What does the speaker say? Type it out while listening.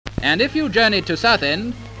And if you journeyed to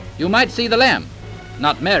Southend, you might see the lamb,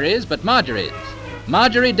 not Mary's but Marjorie's,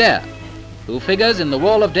 Marjorie Dare, who figures in the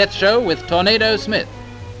Wall of Death show with Tornado Smith.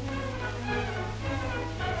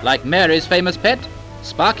 Like Mary's famous pet,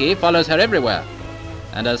 Sparky follows her everywhere,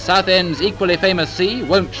 and as Southend's equally famous sea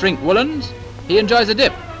won't shrink woolens, he enjoys a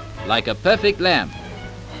dip, like a perfect lamb.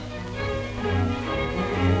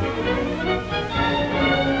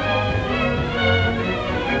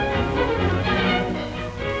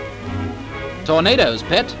 Tornado's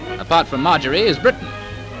pet, apart from Marjorie, is Briton,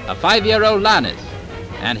 a 5-year-old lioness,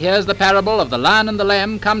 and here's the parable of the lion and the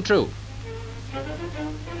lamb come true.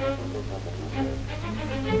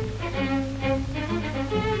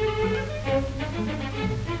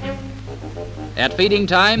 At feeding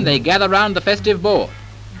time, they gather round the festive board,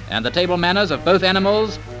 and the table manners of both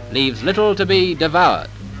animals leaves little to be devoured.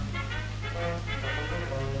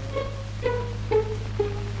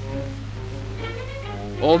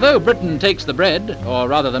 Although Briton takes the bread, or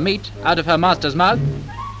rather the meat, out of her master's mouth,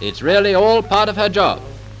 it's really all part of her job.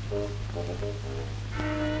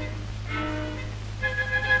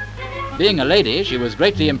 Being a lady, she was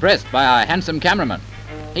greatly impressed by our handsome cameraman.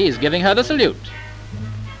 He's giving her the salute.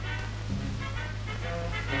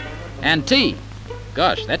 And tea.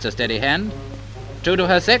 Gosh, that's a steady hand. True to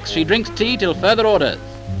her sex, she drinks tea till further orders,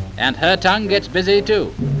 and her tongue gets busy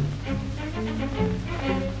too.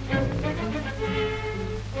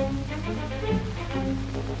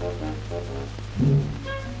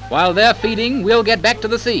 While they're feeding, we'll get back to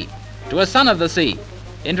the sea, to a son of the sea,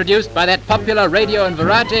 introduced by that popular radio and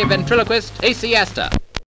variety ventriloquist, A.C. Astor.